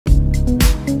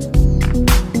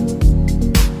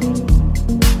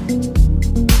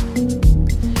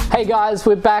Hey guys,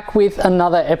 we're back with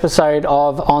another episode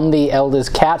of On the Elders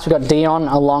Couch. We've got Dion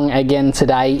along again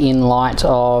today in light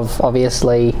of,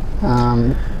 obviously,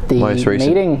 the most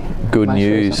recent meeting. Good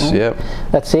news, yep.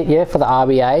 That's it, yeah, for the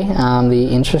RBA. The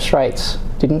interest rates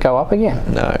didn't go up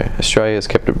again. No, Australia's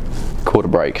kept a quarter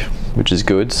break, which is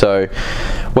good. So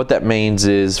what that means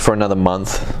is for another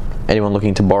month, anyone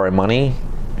looking to borrow money,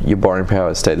 your borrowing power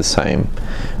has stayed the same.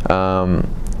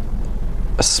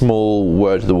 A small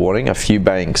word to the warning, a few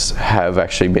banks have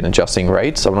actually been adjusting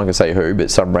rates. I'm not going to say who, but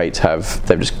some rates have,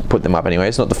 they've just put them up anyway.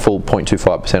 It's not the full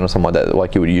 0.25% or something like that,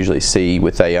 like you would usually see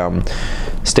with a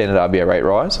standard RBA rate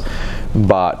rise,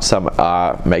 but some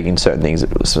are making certain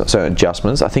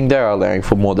adjustments. I think they are allowing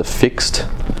for more the fixed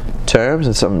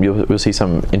terms, and you'll see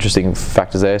some interesting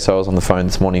factors there. So I was on the phone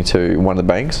this morning to one of the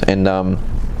banks, and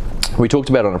we talked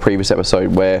about on a previous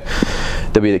episode where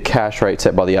there'll be the cash rate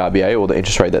set by the RBA or the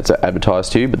interest rate that's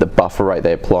advertised to you, but the buffer rate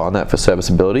they apply on that for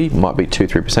serviceability might be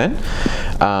 2-3%.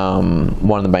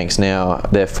 One of the banks now,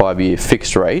 their 5-year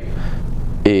fixed rate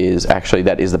is actually,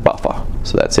 that is the buffer,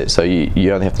 so that's it. So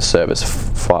you only have to service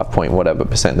 5 point whatever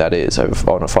percent that is on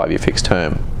a 5-year fixed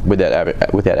term without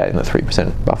adding the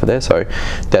 3% buffer there. So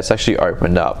that's actually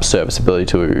opened up serviceability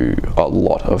to a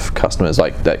lot of customers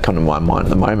like that come to my mind at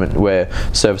the moment, where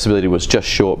serviceability was just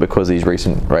short because of these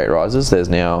recent rate rises. There's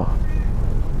now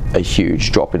a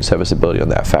huge drop in serviceability on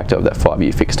that factor of that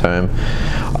 5-year fixed term.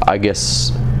 I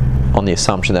guess on the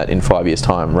assumption that in 5 years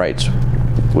time rates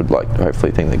would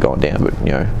hopefully think they're going down, but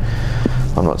you know,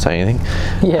 I'm not saying anything.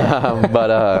 Yeah.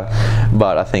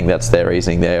 But I think that's their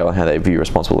reasoning there on how they view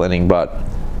responsible lending. But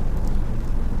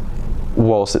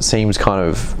whilst it seems kind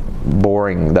of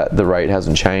boring that the rate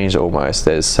hasn't changed almost,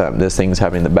 there's things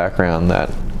happening in the background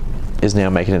that is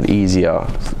now making it easier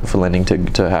for lending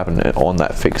to happen on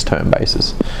that fixed term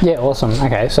basis. Yeah, awesome.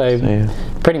 Okay, so yeah,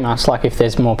 pretty much like if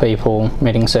there's more people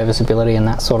meeting serviceability and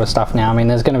that sort of stuff now, I mean,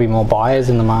 there's going to be more buyers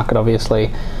in the market,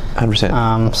 obviously.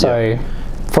 100%. So yeah,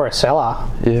 for a seller,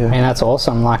 yeah, I mean, that's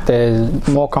awesome. Like, there's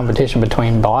more competition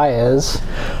between buyers,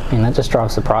 and that just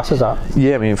drives the prices up.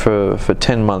 Yeah, I mean, for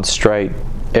 10 months straight,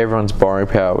 everyone's borrowing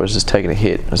power was just taking a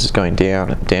hit. It was just going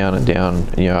down and down and down.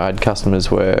 You know, I had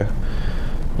customers where,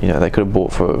 you know, they could have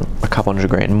bought for a couple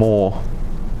 $100,000 more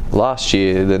last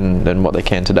year than what they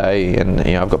can today. And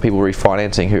you know, I've got people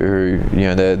refinancing who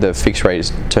you know, the fixed rate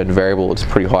is turned variable. It's a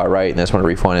pretty high rate, and they just want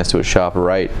to refinance to a sharper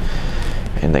rate,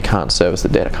 and they can't service the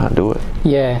debt. I can't do it.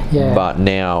 Yeah, yeah. But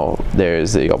now there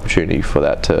is the opportunity for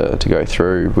that to go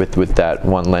through with that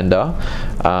one lender.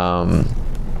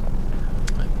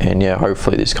 And yeah,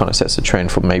 hopefully this kind of sets the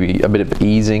trend for maybe a bit of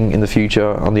easing in the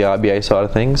future on the RBA side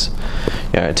of things.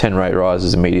 You know, 10 rate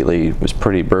rises immediately was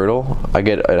pretty brutal. I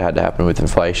get it had to happen with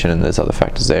inflation and there's other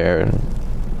factors there, and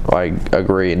I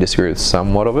agree and disagree with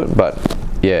somewhat of it, but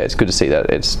yeah, it's good to see that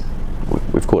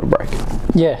we've caught a break.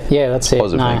 Yeah, yeah, that's it.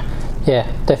 Positive thing.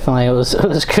 Yeah, definitely, it was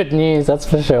good news, that's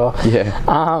for sure.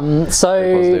 Yeah.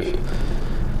 So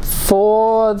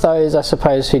for those, I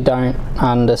suppose, who don't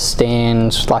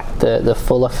understand like the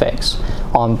full effects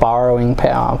on borrowing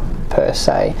power per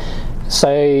se,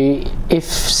 so if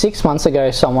 6 months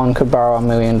ago someone could borrow $1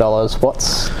 million,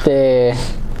 what's their,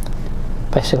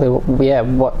 basically, yeah,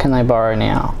 what can they borrow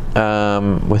now?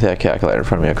 Without a calculator in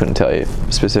front of me, I couldn't tell you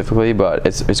specifically, but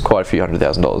it's quite a few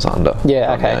 $100,000 under.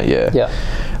 Yeah, okay. Now, yeah.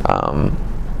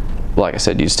 Like I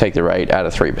said, you just take the rate, add a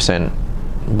 3%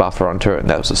 buffer onto it, and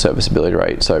that was the serviceability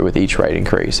rate. So with each rate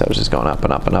increase, that was just going up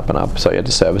and up and up and up. So you had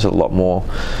to service a lot more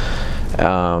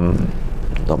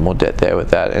debt there with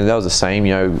that. And that was the same,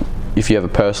 you know, if you have a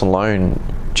personal loan,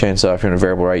 chances are if you're on a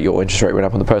variable rate, your interest rate went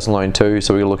up on the personal loan too.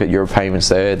 So we look at your payments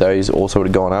there; those also would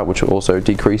have gone up, which will also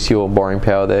decrease your borrowing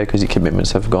power there because your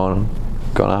commitments have gone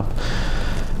up.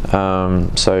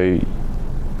 So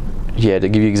yeah, to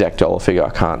give you exact dollar figure, I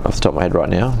can't off the top of my head right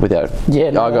now. Without, yeah,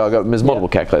 no, I got there's multiple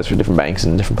calculators for different banks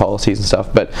and different policies and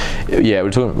stuff. But yeah,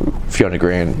 we're talking a few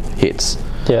 $100,000 hits.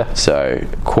 Yeah. So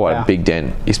quite a big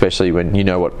dent, especially when you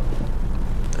know what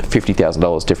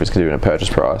 $50,000 difference can do in a purchase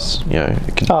price. You know,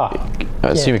 it could, I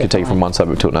assume it could take you from one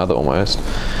suburb to another almost.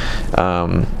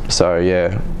 So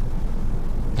yeah,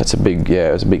 that's a big,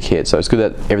 it was a big hit. So it's good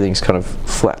that everything's kind of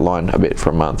flatlined a bit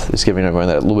for a month. It's giving everyone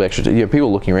that little extra, you know,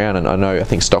 people looking around, and I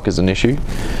think stock is an issue.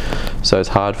 So it's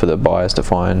hard for the buyers to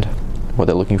find what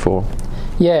they're looking for.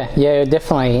 Yeah,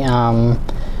 definitely.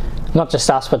 Not just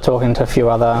us, but talking to a few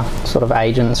other sort of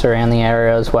agents around the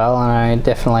area as well. I know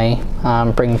definitely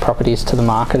bringing properties to the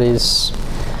market is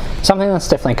something that's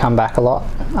definitely come back a lot.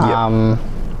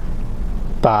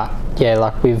 But yeah,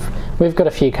 like we've got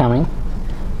a few coming.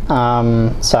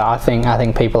 So I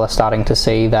think people are starting to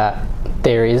see that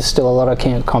there is still a lot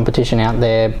of competition out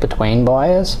there between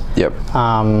buyers. Yep.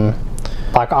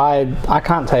 Like I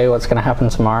can't tell you what's going to happen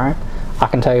tomorrow. I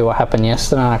can tell you what happened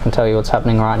yesterday, and I can tell you what's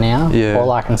happening right now. Yeah.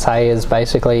 All I can say is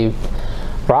basically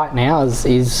right now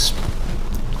is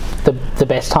the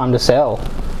best time to sell.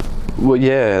 Well,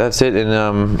 yeah, that's it.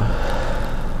 And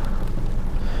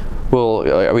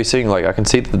well, are we seeing, like, I can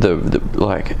see the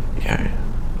like, you know,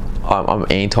 I'm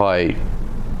anti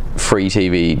free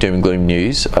TV doom and gloom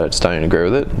news. I just don't agree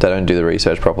with it. They don't do the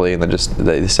research properly, and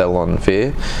they settle on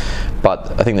fear.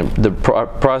 But I think the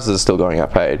prices are still going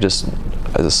up, hey, just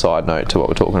as a side note to what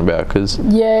we're talking about, because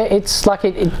yeah, it's like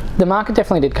the market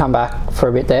definitely did come back for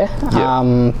a bit there.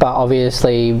 Yeah. But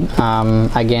obviously,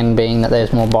 again, being that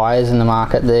there's more buyers in the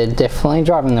market, they're definitely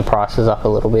driving the prices up a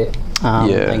little bit.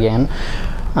 Again,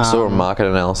 I saw a market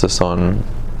analysis on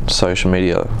social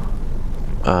media.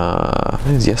 I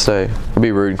think it was yesterday. I'd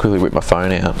be rude and quickly whip my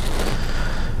phone out,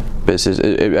 but it's just,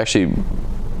 it actually,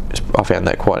 I found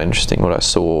that quite interesting what I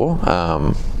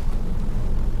saw.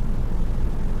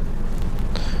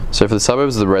 So for the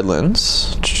suburbs of the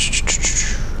Redlands,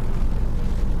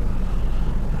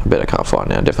 I bet I can't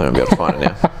find it now. Definitely won't be able to find it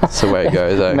now. That's the way it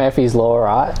goes, eh? Murphy's Law,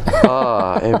 right?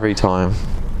 Every time.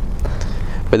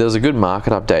 But there was a good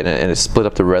market update, and it split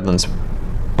up the Redlands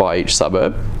by each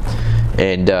suburb,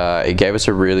 and it gave us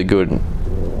a really good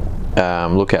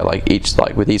look at like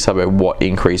with each suburb what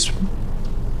increase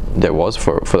there was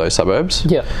for those suburbs.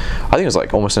 Yeah. I think it was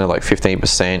like almost like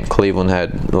 15%. Cleveland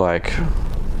had like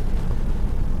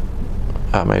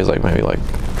maybe like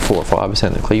 4 or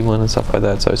 5% of Cleveland and stuff like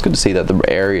that. So it's good to see that the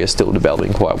area is still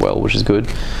developing quite well, which is good.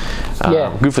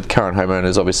 Yeah. Good for the current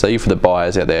homeowners, obviously. For the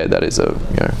buyers out there, that is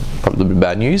probably a bit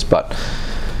bad news, but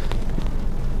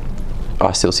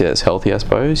I still see that as healthy, I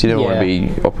suppose. You don't want to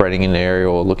be operating in an area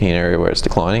or looking in an area where it's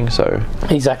declining. So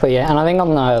exactly, yeah. And I think on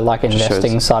the like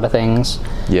investing side of things,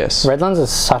 yes, Redlands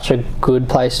is such a good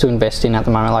place to invest in at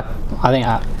the moment. Like I think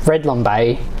Redland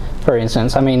Bay, for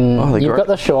instance. I mean, you've got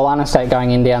the Shoreline Estate going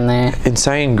in down there.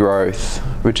 Insane growth,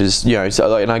 which is, you know, so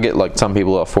like, and I get like some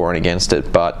people are for and against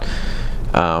it, but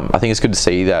I think it's good to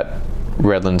see that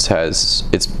Redlands has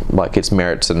its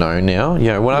merits are known now. You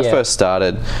know, when I first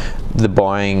started, the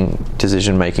buying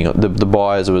decision making, the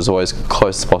buyers was always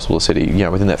close as possible to the city. You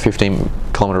know, within that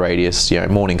 15-kilometre radius. You know,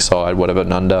 Morningside, whatever,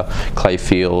 Nunda,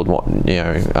 Clayfield,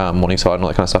 Morningside, and all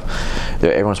that kind of stuff.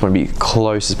 Everyone's want to be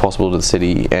close as possible to the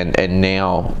city, and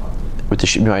now. With the,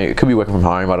 it could be working from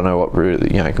home. I don't know what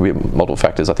really, it could be multiple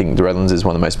factors. I think the Redlands is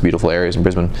one of the most beautiful areas in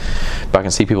Brisbane, but I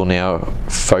can see people now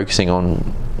focusing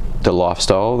on the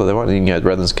lifestyle that they want. You know, the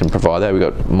Redlands can provide that. We've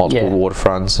got multiple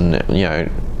waterfronts,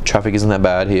 and traffic isn't that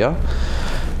bad here.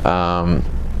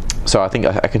 So I think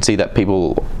I can see that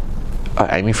people are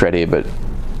aiming for it here,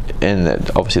 and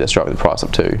that obviously that's driving the price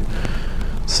up too.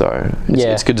 So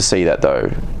it's good to see that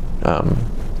though.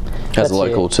 As a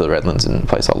local to the Redlands and a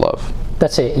place I love.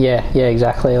 That's it. Yeah,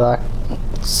 exactly. Like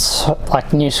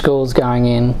new schools going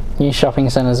in, new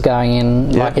shopping centres going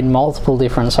in, like in multiple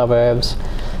different suburbs.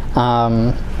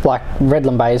 Like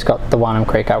Redland Bay's got the Wynnum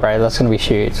Creek upgrade. That's going to be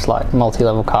huge. Like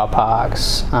multi-level car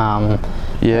parks,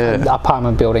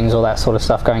 apartment buildings, all that sort of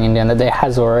stuff going in down there. There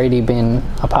has already been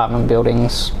apartment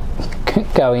buildings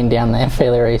going down there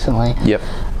fairly recently. Yep.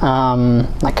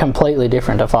 Like completely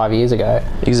different to 5 years ago.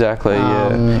 Exactly,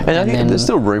 and I think there's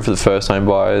still room for the first home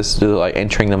buyers to like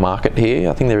entering the market here.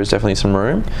 I think there is definitely some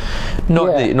room.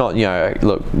 Not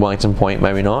look, Wellington Point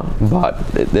maybe not, but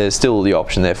there's still the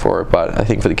option there for it. But I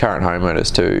think for the current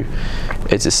homeowners too,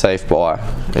 it's a safe buy.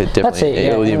 It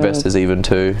definitely, all the investors even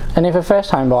too. And if a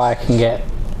first home buyer can get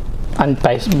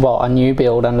a new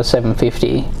build under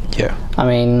 750. Yeah. I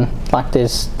mean, like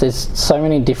there's so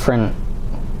many different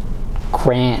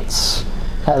grants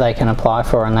that they can apply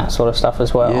for and that sort of stuff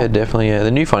as well. Yeah, definitely. Yeah, the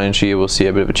new financial year we'll see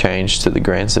a bit of a change to the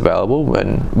grants available,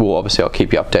 and I'll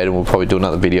keep you updated. We'll probably do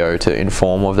another video to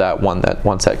inform of that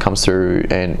once that comes through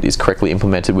and is correctly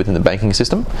implemented within the banking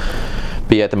system.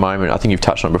 But yeah, at the moment, I think you've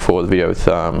touched on it before the video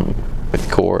with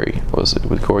Corey. Was it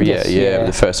with Corey? Yes, yeah.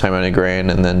 The first homeowner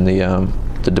grant, and then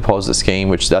the deposit scheme,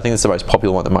 which I think is the most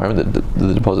popular one at the moment,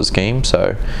 the deposit scheme.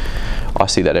 So I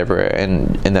see that everywhere,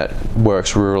 and that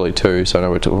works rurally too. So I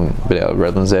know we're talking a bit out of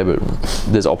Redlands there, but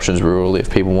there's options rurally if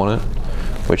people want it,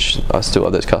 which I still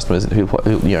have those customers who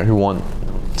want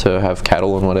to have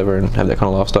cattle and whatever and have that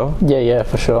kind of lifestyle. Yeah,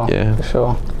 for sure. Yeah, for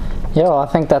sure. Yeah, well, I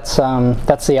think that's the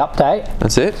update.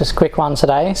 That's it. Just a quick one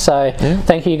today. So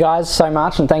thank you guys so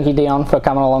much, and thank you Dion for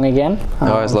coming along again.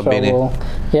 Guys, love being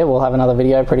here. We'll have another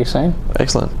video pretty soon.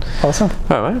 Excellent. Awesome.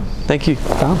 All right, mate. Thank you.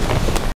 Done.